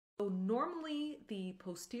So normally the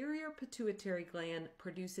posterior pituitary gland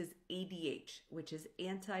produces ADH, which is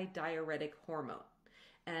antidiuretic hormone.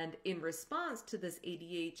 And in response to this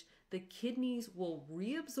ADH, the kidneys will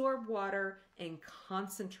reabsorb water and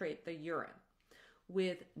concentrate the urine.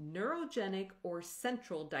 With neurogenic or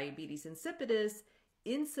central diabetes insipidus,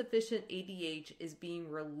 insufficient ADH is being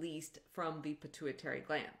released from the pituitary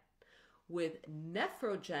gland. With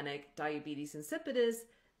nephrogenic diabetes insipidus,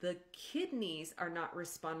 the kidneys are not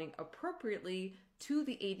responding appropriately to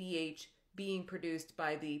the ADH being produced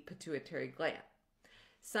by the pituitary gland.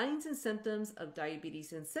 Signs and symptoms of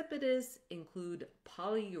diabetes insipidus include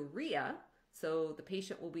polyuria, so the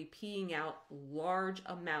patient will be peeing out large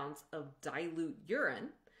amounts of dilute urine.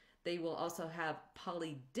 They will also have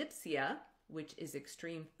polydipsia, which is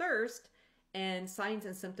extreme thirst, and signs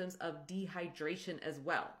and symptoms of dehydration as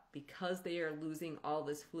well, because they are losing all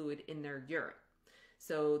this fluid in their urine.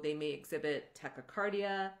 So they may exhibit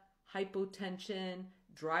tachycardia, hypotension,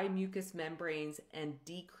 dry mucous membranes, and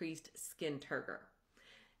decreased skin turgor.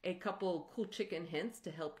 A couple cool chicken hints to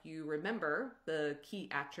help you remember the key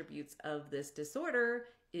attributes of this disorder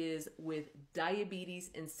is with diabetes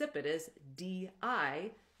insipidus,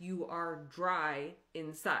 DI, you are dry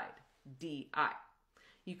inside, DI.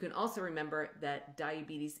 You can also remember that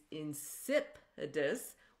diabetes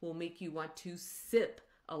insipidus will make you want to sip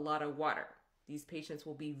a lot of water. These patients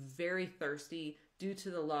will be very thirsty due to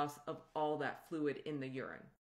the loss of all that fluid in the urine.